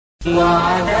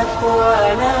وعدت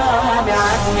قوانا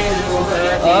بعزم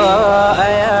الأبات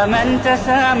يا من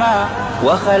تسامى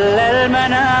وخلى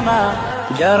المنام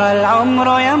جرى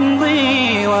العمر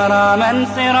يمضي ورا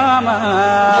صراما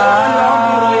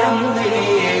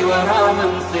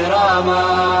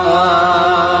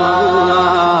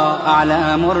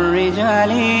أعلام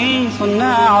الرجال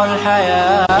صناع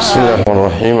الحياة. بسم الله الرحمن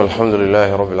الرحيم. الحمد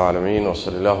لله رب العالمين،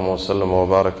 وصلى الله وسلم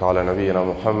وبارك على نبينا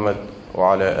محمد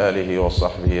وعلى آله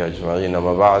وصحبه أجمعين.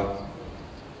 ما بعد،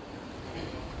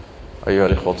 أيها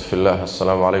الإخوة في الله،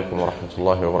 السلام عليكم ورحمة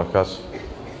الله وبركاته.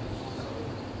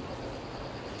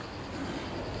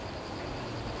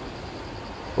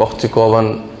 وقت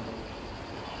كوبان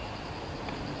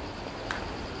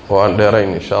وأن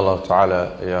ديرين إن شاء الله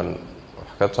تعالى يعني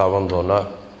حكتها بندونا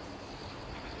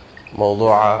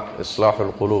موضوع إصلاح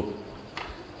القلوب.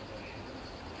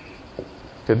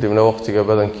 kadibna waqtiga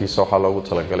badankiisa waxaa loogu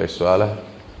talagalay su-aalaha.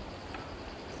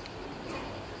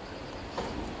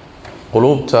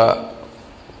 quluubta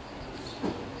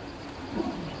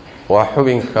waa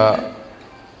xubinka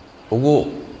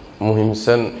ugu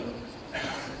muhiimsan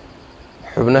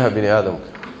xubnaha bini aadamka.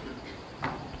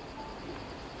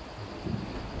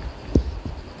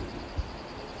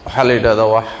 waxaa la yidhahdaa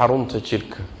waa xarunta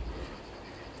jidhka.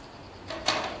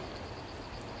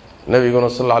 nabiguna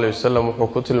sal alla alayh wasalam wuxuu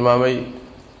ku tilmaamay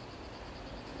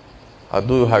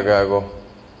hadduu hagaago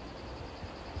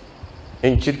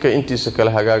in jidhka intiisa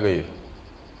kale hagaagayo,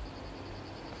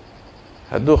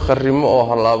 hadduu kharimo oo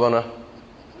hallaabana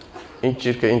in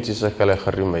jidhka intiisa kale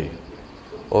kharimayo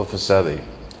oo fasaadayo.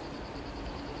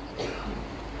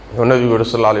 wuxuu nabigu yihi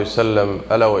sal alla alayh wasalam: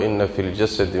 alaa wa ina fi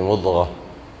ljasadi mudqa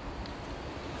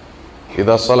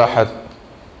idaa salaxat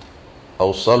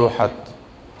aw saluxat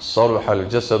saluxa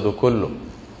aljasadu kulluh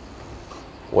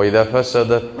waidaa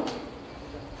fasadat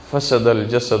fasada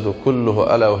aljasadu kulluhu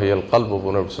alaa wahiya alqalbu.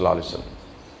 buu nabigu sal lla alay slam.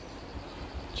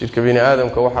 jidhka bini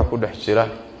aadamka waxaa ku dhex jira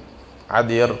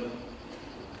cad yar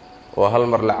oo hal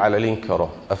mar la calalin karo,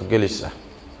 afgelis ah.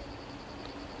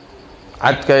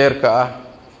 cadka yarka ah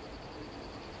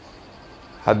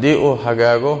haddii uu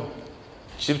hagaago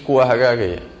jidhku waa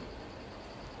hagaagaya,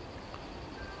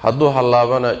 hadduu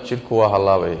hallaabana jidhku waa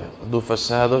hallaabaya, hadduu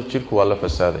fasaado jidhku waa la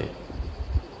fasaadaya.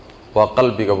 waa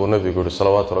qalbiga buu nabigu yihi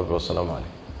salawaatu rabbi wasalaamu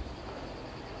caleyh.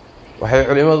 waxay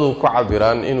culimmadu ku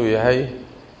cabiraan inuu yahay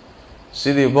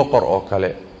sidii boqor oo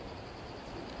kale,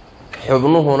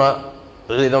 xubnuhuna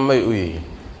ciidamay u yihiin: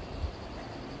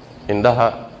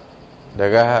 indhaha,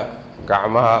 dhagaha,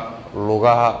 gacmaha,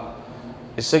 lugaha,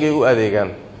 isagay u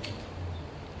adeegaan.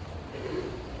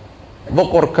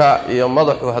 boqorka iyo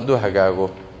madaxu hadduu hagaago,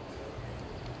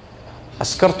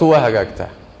 askartu waa hagaagtaa,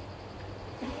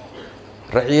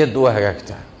 raciyaddu waa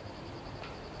hagaagtaa.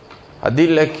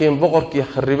 haddii laakiin boqorkii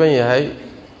khariban yahay,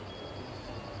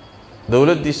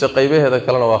 dowladdiisa qaybaheeda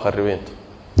kalena waa kharibeynta.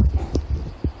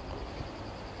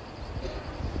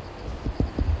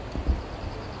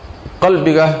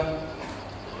 qalbiga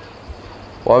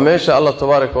waa meesha allah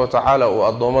tabaaraka wa tacaala uu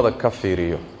addoommada ka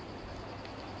fiiriyo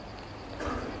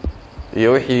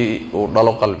iyo wixii uu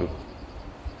dhalo qalbigu.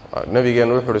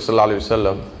 nabigeena wuxuu uhi sal alla alayh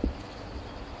wasalam: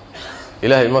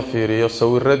 ilaahay ma fiiriyo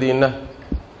sawiradiinna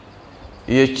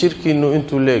iyo jidhkiinnu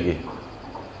intuu leegyahay,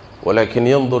 walaakin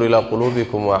yandur ilaa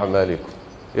quluubikum wa acmaalikum.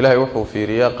 ilaahay wuxuu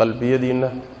fiiriyaa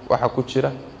qalbiyadiinna waxa ku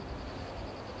jira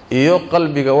iyo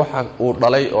qalbiga waxa uu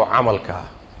dhalay oo camalka ah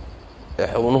ee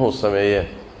xubnuhu sameeyeen.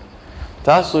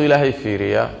 taasuu ilaahay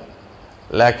fiiriyaa,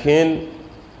 laakiin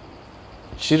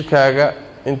jidhkaaga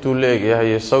intuu la egyahay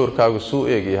iyo sawirkaagu suu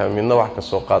eegyahay midna wax ka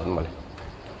soo qaad male.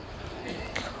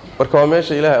 marka waa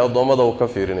meesha ilaahay addoommada uu ka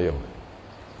fiirinayo.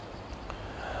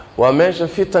 waa meesha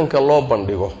fitanka loo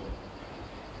bandhigo.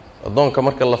 addoonka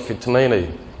marka la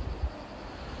fitnaynayo,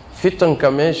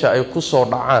 fitanka meesha ay ku soo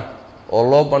dhacaan oo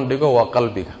loo bandhigo waa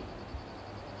qalbiga.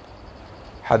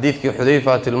 xadiidkii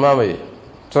xudayfa tilmaamaya: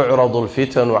 tucradu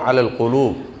alfitanu cala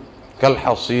alquluub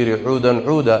kalxasiiri cuudan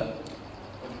cuuda.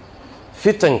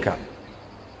 fitanka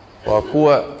waa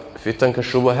kuwa fitanka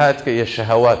shubahaadka iyo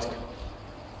shahawaadka,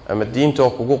 ama diinta oo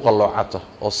kugu qalloocata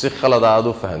oo si khalada aada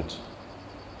u fahanto,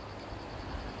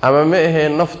 ama ma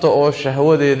aheen nafta oo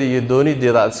shahwadeeda iyo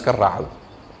doonideeda aada iska raacdo.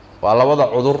 waa labada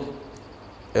cudur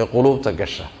ee quluubta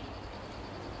gasha: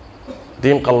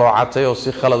 diin qalloocatay oo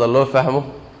si khalada loo fahmo,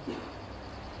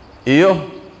 iyo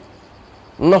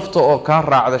nafta oo kaa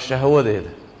raacda shahwadeeda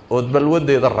ood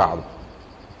balwadeeda raacdo.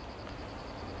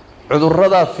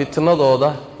 cudurrada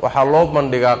fitnadooda waxaa loo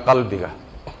bandhigaa qalbiga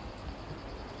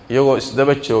iyagoo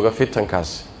isdaba jooga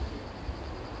fitankaasi.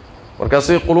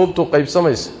 markaasay quluubtu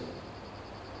qaybsamaysa.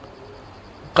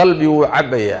 qalbi wuu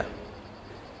cabbayaa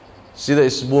sida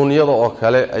isbuunyada oo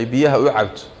kale ay biyaha u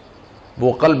cabto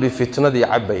buu qalbi fitnadii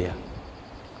cabaya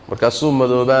markaasuu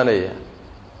madoobaanaya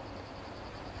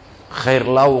khayr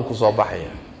laaw ku soo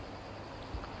baxaya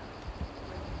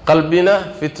qalbina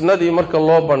fitnadii marka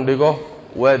loo bandhigo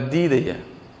waa diidaya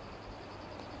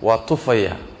waa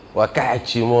tufaya waa ka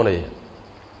xajiimoonaya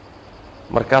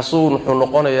markaasuu wuxuu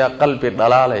noqonayaa qalbi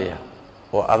dhalaalaya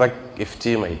oo adag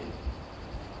iftiimaya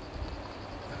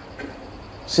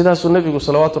sidaasuu nabigu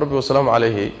salawaatu rabbi wasalaamu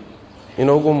calayhi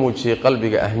inoogu muujiyey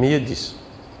qalbiga ahmiyadiisa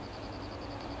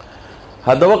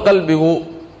haddaba qalbigu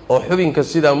oo xubinka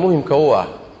sidaa muhimka u ah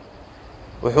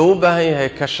wuxuu u baahan yahay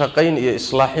ka shaqayn iyo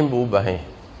islaaxin buu u baahan yahay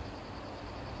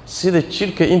sida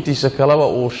jidhka intiisa kaleba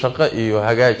uu shaqo iyo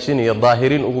hagaajin iyo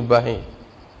daahirin ugu baahan yahay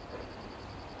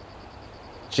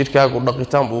jidhkaagu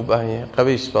dhaqitaan buu u baahan yahay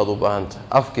qabays baad u baahan tahay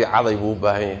afkii caday buu u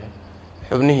baahan yahay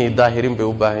xubnihii daahirin bay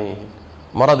u baahan yihiin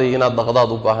maradii inaad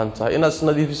dhaqdaad u baahan tahay inaad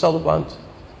isnadiifisaad u baahan tahay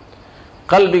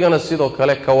qalbigana sidoo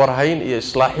kale ka warhayn iyo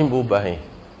islaaxin buu u baahan yahay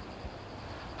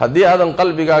haddii aadan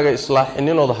qalbigaaga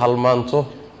islaaxininood halmaanto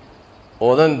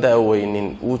oodan daaweynin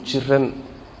wuu jiran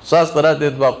saas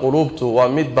daraaddeed baa quluubtu waa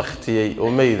mid baktiyey oo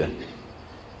meyda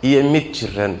iyo mid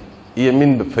jiran iyo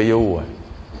mid fayow waay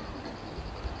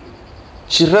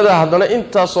jirada haddana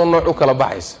intaasoo nooc u kala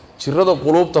baxaysa jirada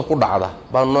quluubta ku dhacda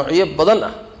baa noocyo badan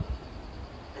ah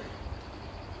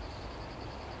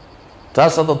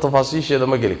taas hadda tafaasiisheeda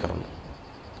ma geli karno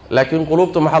laakiin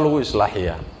quluubta maxaa lagu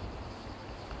islaaxiyaa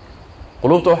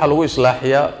quluubta waxaa lagu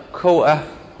islaaxiyaa kow ah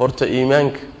horta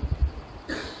iimaanka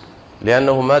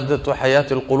liannahu maaddatu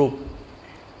xayaati alquluub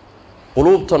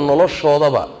quluubta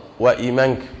noloshoodaba waa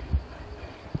iimaanka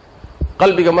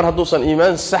qalbiga mar hadduusan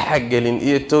iimaan saxa gelin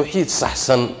iyo tawxiid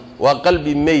saxsan waa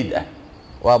qalbi meyd ah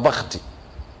waa bakti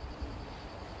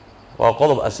waa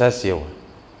qodob asaasiya waa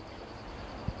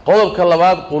qodobka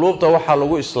labaad quluubta waxaa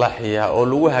lagu islaaxiyaa oo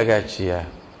lagu hagaajiyaa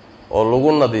oo lagu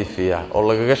nadiifiyaa oo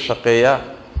lagaga shaqeeyaa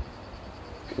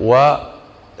waa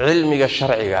cilmiga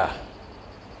sharciga ah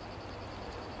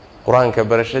qur-aanka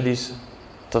barashadiisa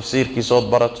tafsiirkiisood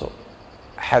barato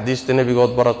axaadiista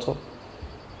nebigood barato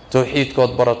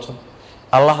tawxiidkood barato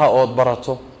allaha ood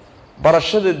barato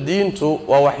barashada diintu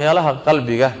waa waxyaalaha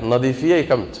qalbiga nadiifiyay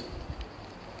ka mid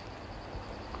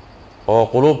oo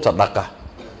quluubta dhaqa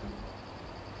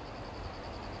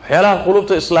waxyaalaha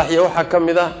quluubta islaaxiya waxaa ka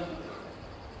mid ah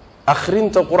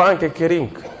akhrinta qur-aanka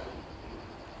kariimka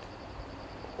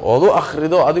ood u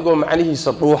akhrido adigoo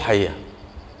macnihiisa dhuuxaya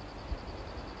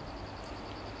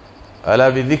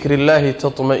alaa bidikri illaahi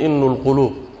tatma'inu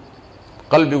alquluub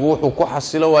qalbigu wuxuu ku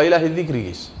xasilo waa ilaahay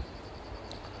dikrigiisa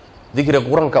dikriga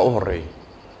qur-aanka u horeeya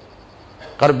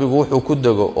qalbigu wuxuu ku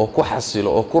dego oo ku xasilo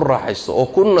oo ku raaxaysto oo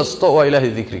ku nasto waa ilaahay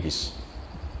dikrigiisa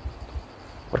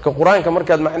marka qur-aanka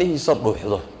markaad macnihiisa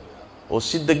dhuuxdo oo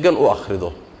si degan u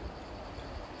akhrido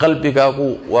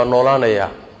qalbigaagu waa noolaanayaa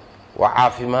waa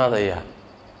caafimaadayaa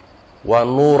waa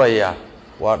nuurayaa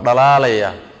waa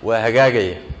dhalaalayaa waa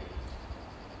hagaagayaa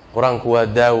qur-aanku waa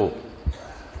daawo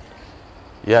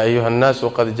yaa ayuha annaasu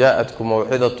qad jaa'atkum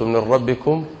mawcidatu min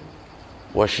rabbikum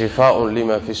wa shifaaءun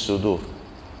lima fi الsuduur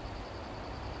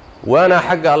waana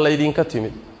xagga alla idinka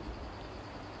timid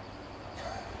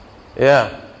ya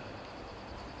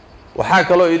waxaa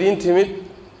kaloo idin timid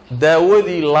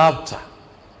daawadii laabta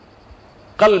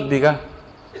qalbiga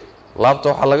laabta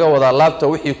waxaa laga wadaa laabta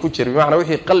wixii ku jira bimacnaa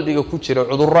wixii qalbiga ku jira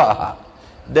cudurro ahaa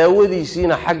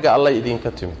daawadiisiina xagga alla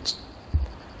idinka timid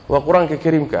waa qur-aanka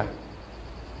kariimka ah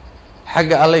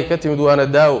xagga allay ka timid waana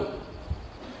daawo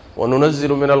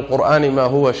wanunazilu min alqur'aani maa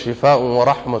huwa shifaaءun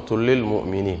waraxmat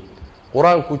lilmu'miniin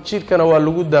qur-aanku jidhkana waa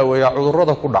lagu daaweeyaa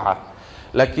cudurrada ku dhaca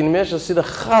laakiin meesha sida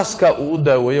khaaska uu u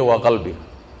daaweeyo waa qalbiga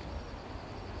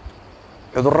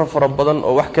cudurro fara badan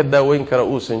oo wax ka daaweyn kara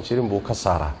uusan jirin buu ka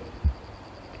saaraa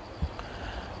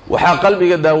waxaa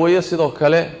qalbiga daaweeya sidoo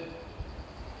kale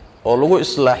oo lagu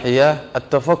islaaxiyaa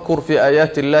altafakur fi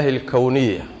aayaati illaahi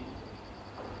alkowniya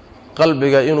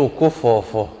qalbiga inuu ku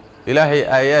foofo ilaahay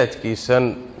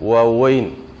aayaadkiisan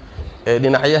waaweyn ee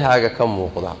dhinacyahaaga ka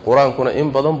muuqda qur-aankuna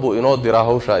in badan buu inoo diraa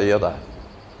hawshaa iyada ah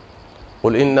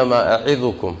qul innamaa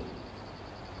acidukum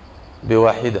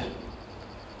biwaaxida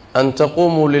an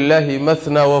taquumuu lilaahi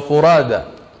mathnaa wafuraada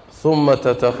uma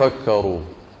tatafakkaruu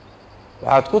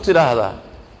waxaad ku tidhaahdaa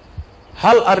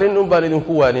hal arrin un baan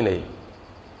idinku waaninaya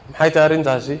maxay tahay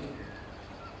arrintaasi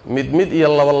mid mid iyo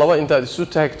laba laba intaad isu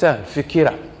taagtaan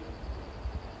fikira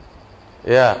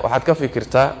ya waxaad ka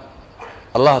fikirtaa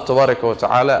allah tabaaraka wa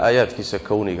tacaala aayaadkiisa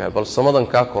kowniga bal samadan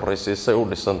kaa koraysay say u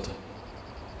dhisantahay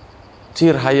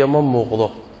tiir haya ma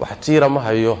muuqdo wax tiira ma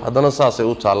hayo haddana saasay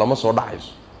u taalla ma soo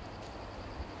dhacayso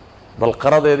bal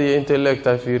qaradeeda iyo intay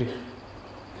leegtahay fiiri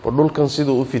dhulkan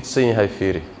siduu u fidsan yahay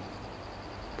fiiri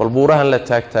bal buurahan la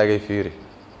taagtaagay fiiri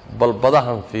bal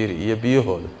badahan fiiri iyo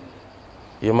biyahooda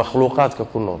iyo makhluuqaadka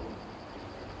ku nool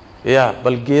ya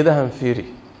bal geedahan fiiri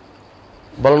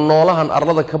bal noolahan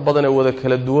arlada ka badan ee wada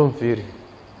kala duwan fiiri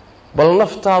bal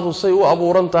naftaadu say u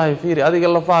abuuran tahay fiiri adiga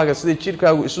lafaaga sida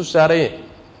jirkaagu isu saarayeen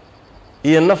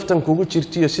iyo naftan kugu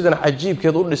jirtiyo sidan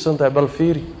cajiibkeed u dhisan tahay bal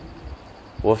fiiri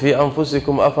wa fi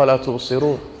anfusikum afala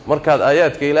tubsiruun markaad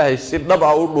aayaadka ilaahay si dhab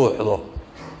ah u dhuuxdo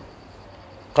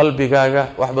qalbigaaga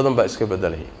wax badan baa iska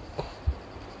bedelay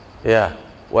ya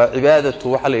waa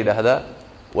cibaadatu waxa la yiraahdaa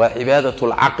waa cibaadatu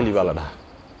al-aqli baa la dhahaa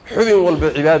xubin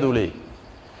walba cibaado leeyahay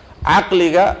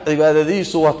aqliga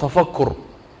cibaadadiisu waa tafakkur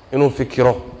inuu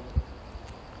fikiro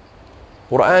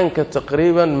quraanka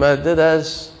taqriiban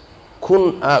maadadaas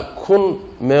kun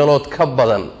meelood ka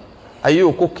badan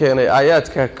ayuu ku keenay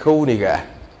aayaadka kowniga ah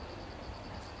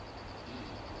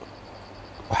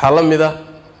waxa la mid ah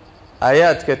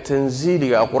aayaadka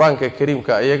tanziiliga quraanka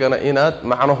kariimka ayagana inaad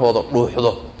macnahooda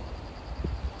dhuuxdo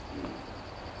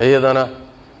ayadana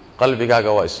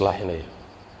qalbigaaga waa islaaxinaya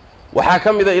waxa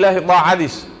kamida ilaahi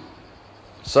daacadiisa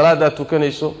salaada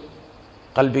tukanayso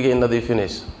qalbiga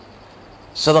nadiifinaysa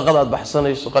sadaqada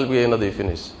baxsanayso qalbiga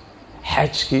nadiifinaysa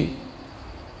xajki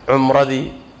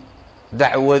umradii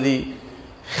dacwadii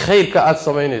khayrka aad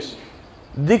sameynayso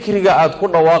dhikriga aad ku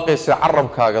dhawaaqayso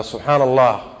carabkaaga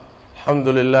subhanallah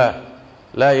alhamdulillah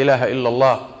la ilaha illa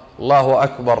allah allahu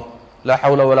akbar la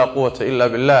hawla wala quwwata illa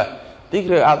billah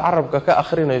dhikriga aad carabka ka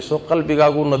akhrinayso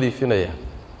qalbigaagu nadiifinaya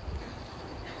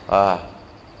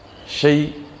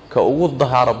shay ka ugu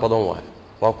dahaaro badan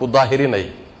waa ku daahirinay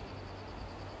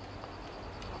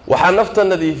waxa nafta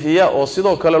nadiifiya oo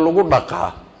sidoo kale lagu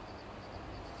dhaqaa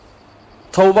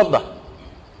tawbada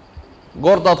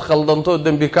goordaad khaldanto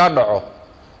dambi ka dhaco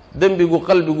dambigu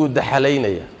qalbigu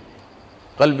daxalaynaya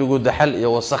qalbigu daxal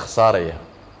iyo wasakh saaraya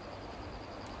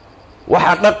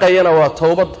waxa dhaqayana waa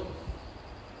tawbada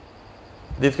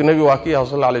dadka nabi wakiya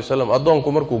sallallahu alayhi wasallam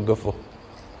adoonku markuu gafo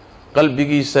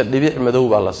qalbigiisa dhibic madow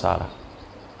baa la saara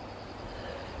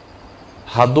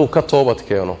hadduu ka toobad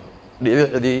keeno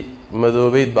dhibicdii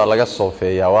madoobeyd baa laga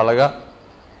soofeeyaa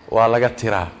waa laga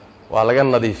tiraa waa laga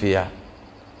nadiifiyaa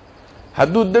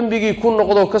hadduu dambigii ku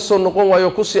noqdo ka soo noqon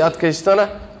waayo ku sii adkaystana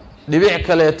dhibic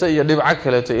kaleeta iyo dhibca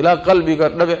kaleeta ilaa qalbiga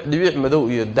dhibic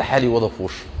madow iyo daxali wada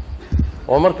fuush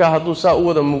oo marka hadduu saa u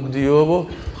wada mugdiyoobo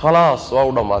khalaas waa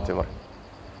u dhamaatay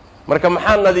marka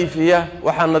maxaa nadiifiya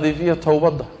waxa nadiifiya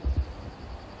tawbada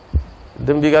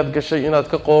dambigaad gashay inaad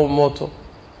ka qoomooto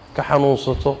ka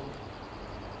xanuunsato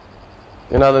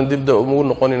inaadan dibda ugu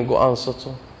noqonin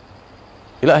go'aansato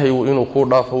ilaahay inuu ku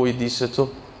dhaafo weydiisato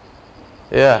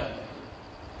ya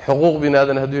xuquuq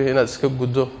binaadan haduu inaad iska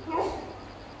guddo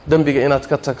dambiga inaad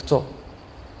ka tagto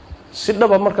si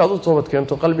dhaba markaad u toobad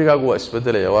keento qalbigaagu waa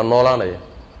isbedelaya waa noolaanaya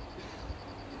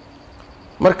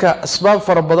marka asbaab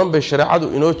fara badan bay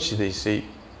shariicadu inoo jidaysay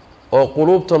oo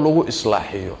quluubta lagu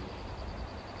islaaxiyo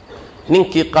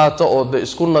ninkii qaato oo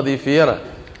isku nadiifiyana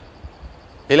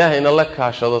ilaahayna la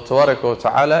kaashado tabaaraka wa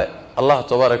tacaala allah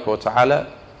tabaaraka wa tacaala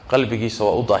qalbigiisa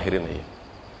waa u daahirinaya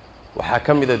waxa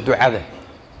kamida ducada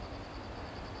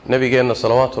nabigeena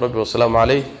salawaatu rabbi wa salaamu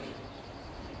alayhi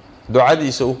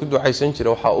ducadiisa uu ku ducaysan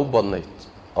jiray waxa u badnayd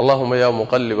allahumma ya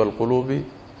muqallib alqulubi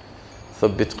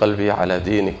thabbit qalbi ala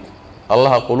diinik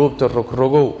allah qulubta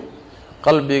rogrogow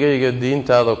qalbigayga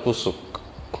diintaada ku sug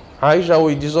Aisha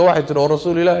weydiiso waxay tiri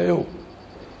rasuulilaahi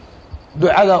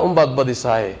ducada baad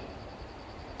badisaaye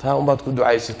taa baad ku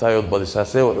ducaysatay oo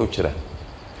badisaasay wuxuu jira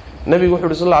nabigu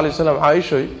wuxuu sallallahu alayhi wasallam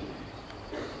Aisha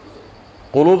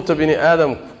qulubta bini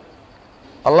aadam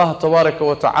Allah tabaaraka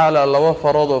wa ta'ala laba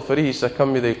farood oo farihiisa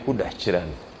kamiday ku dhex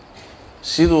jiraan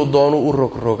sidoo doonu u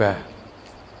rogrogaa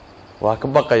waa ka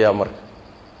baqaya marka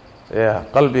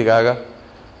qalbigaaga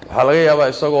waxa laga yaabaa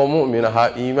isagoo mu'min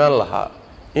aha iimaan laha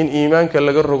in iimaanka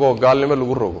laga rogo gaalnimo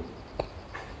lagu rogo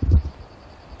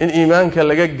in iimaanka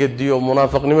laga gadiyo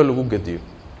munaafiqnimo lagu gadiyo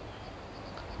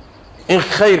in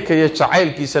khayrka iyo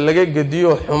jacaylkiisa laga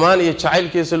gadiyo xumaan iyo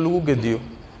jacaylkiisa lagu gadiyo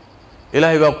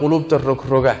ilaahay baa qulubta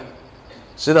rogroga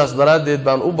sidaas daraadeed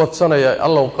baan u badsanayaa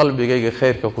Allah qalbigayga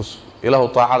khayrka ku soo ilaahu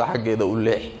taacada xageeda u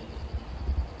leex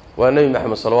waa nabi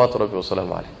maxamed sallallahu alayhi wa sallam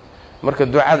marka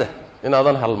ducada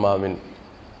inaadan halmaamin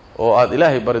oo aad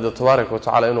ilaahay barido tabaaraka wa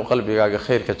tacaala inuu qalbigaaga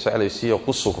khayrka jeclaysiyo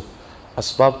ku sugo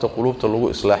asbaabta qulubta lagu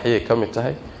islaaxiyay kamid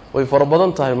tahay way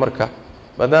farabadan tahay marka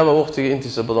maadaama waqtiga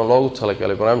intiisa badan loogu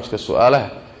talagalay barnaamijka su'aalaha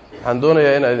waxaan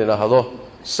doonayaa in ay idhaahdo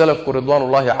salafku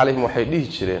ridwaanullaahi calayhim waxay dhihi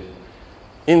jireen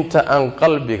inta aan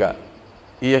qalbiga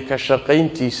iyo ka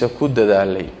shaqayntiisa ku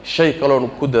dadaalay shay kale oo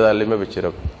ku dadaalay ma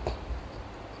jiro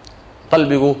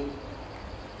qalbigu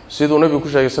siduu nabigu ku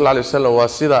sheegay sallallahu alayhi wasallam waa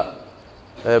sida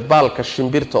baalka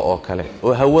shimbirta oo kale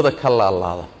oo hawada ka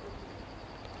laalaada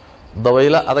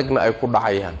dabaylo adagna ay ku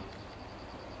dhacayaan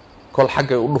kol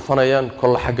xaggay u dhufanayaan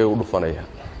kol xaggay u dhufanayaan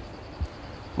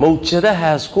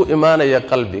mawjadahaas ku imaanaya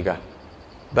qalbiga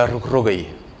baa rogrogay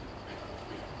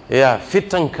ya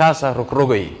fitankaas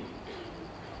rogrogay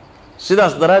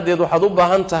sidaas daraadeed waxaad u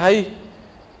baahan tahay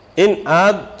in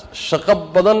aad shaqo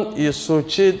badan iyo soo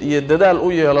jeed iyo dadaal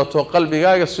u yeelato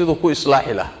qalbigaaga sidoo ku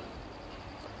islaaxi lahaa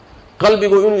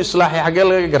qalbigu inuu islaaxi xagee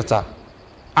laga gartaa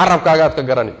carabkaagaad ka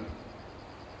garani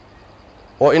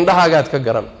oo indhahaagaad ka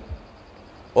garan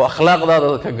oo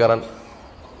akhlaaqdaada ka garan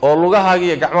oo lugahaaga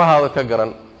iyo gacmahaada ka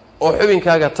garan oo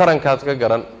xubinkaaga tarankaad ka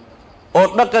garan oo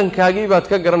dhaqankaagii baad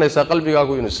ka garanaysaa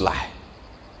qalbigaagu inuu islaaxay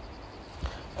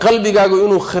qalbigaagu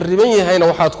inuu khariban yahayna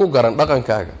waxaad ku garan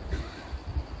dhaqankaaga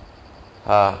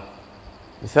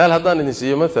misaal haddaan idin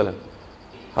siiyo maalan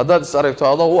haddaad is aragto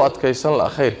adoo u adkaysan la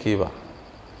khayrkiiba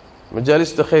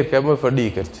majaalista khayrka ma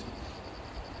fadhiyi kartid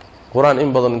quraan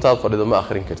in badan intaad fadhido ma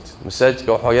akhrin kartid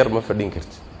masaajidka wax yar ma fadhin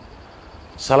kartid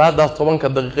salaada 10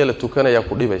 daqiiqo la tukanaya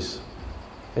ku dhibaysa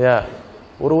ya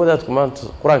wadaadku maanta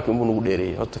quraanka inuu nagu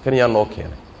dheereeyay horta kan yaa noo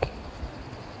keenay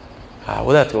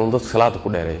wadaadku inuu dad salaada ku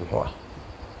dheereeyay muxuu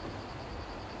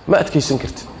ma adkaysan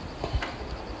kartid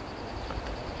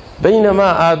baynama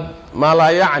aad ma la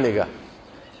yaaniga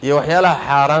iyo waxyaalaha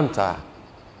xaaraanta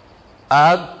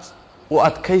aad u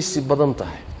adkaysi badan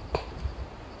tahay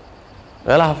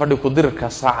meelaha fadhi ku dirka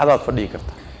saacadaad fadhi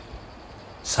karta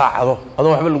saacado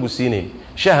adoo waxba lagu siinay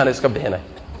shaahana iska bixinay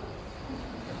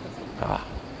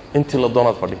intii la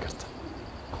doonaad fadhi karta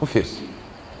ku fiirso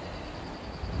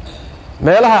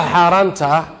meelaha xaaraanta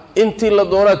intii la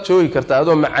doonaad joogi karta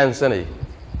adoo macaansanay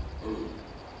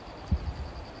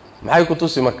maxay ku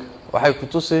tusi marka waxay ku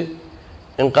tusi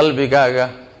in qalbigaaga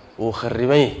uu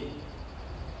khariban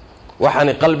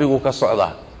waxani qalbigu ka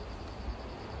socdaa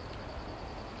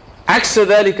عكس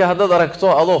ذلك هذا دركتو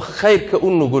أضو خيرك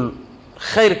النقول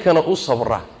خيركنا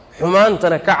أصبره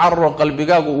حمانتنا كعر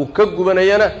قلبك وكجب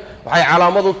بنينا وحي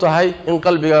علامة تهاي إن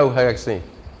قلبك وهجاكسين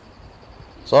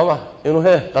صباح إنه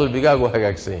هي قلبك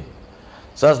وهجاكسين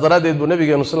ساس درادة النبي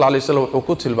صلى الله عليه وسلم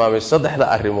وحكوت المامي صدق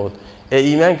هذا الرمود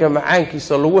إيمانك معانك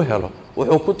يسلوه له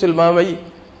وحكوت المامي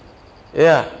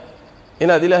يا إن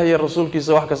هذه الله هي الرسول كي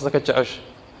سواح كسرك تعش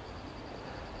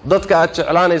ضدك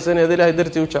أتشعلان يسني هذه الله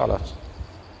درتي وتشعلات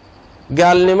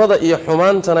قال لي ماذا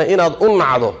يحمانتنا إن أض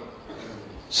أنعضو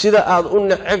سيدا أض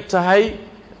أنعبت هاي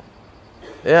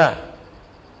يا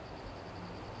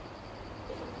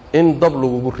إن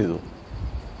ضبلو جوردو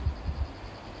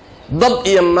ضب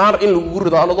إيه النار إن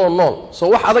جوردو على ضوء النار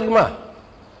سواح هذاك ما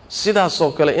سيدا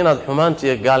صوكلا إن أض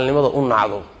حمانتي قال لي ماذا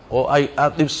أنعضو أو أي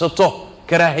أطيبسته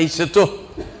كراهيسته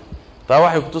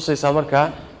تواحد كتوسي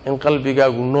سامركا إن قلبي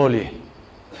جاو نولي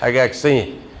حاجة سين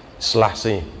إصلاح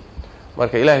سين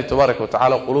marka ilaahay tabaaraka wa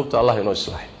taala qulubta Allah inoo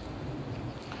islaahay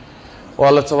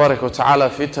walla tabaaraka wa taala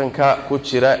fitanka ku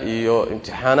jira iyo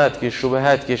imtixaanaadkii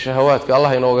shubahaadkii shahawaadka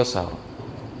Allah inooga saaro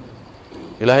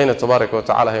ilaahayna tabaaraka wa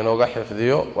taala inooga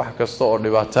xifdiyo wax kasta oo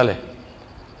dhibaato leh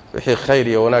wixii khayr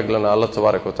iyo wanaag lana Allah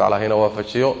tabaaraka wa taala ina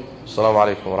waafajiyo assalamu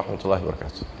alaykum wa rahmatullahi wa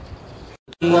barakatuh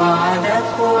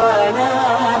وعدت وانا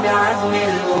بعزم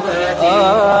الأبات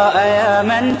يا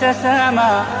من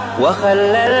تسامى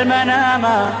وخلى المنام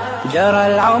جرى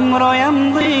العمر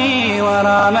يمضي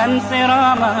ورا من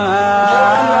صراما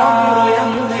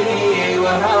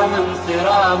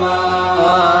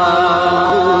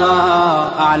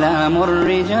أعلام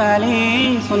الرجال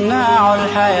صناع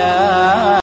الحياة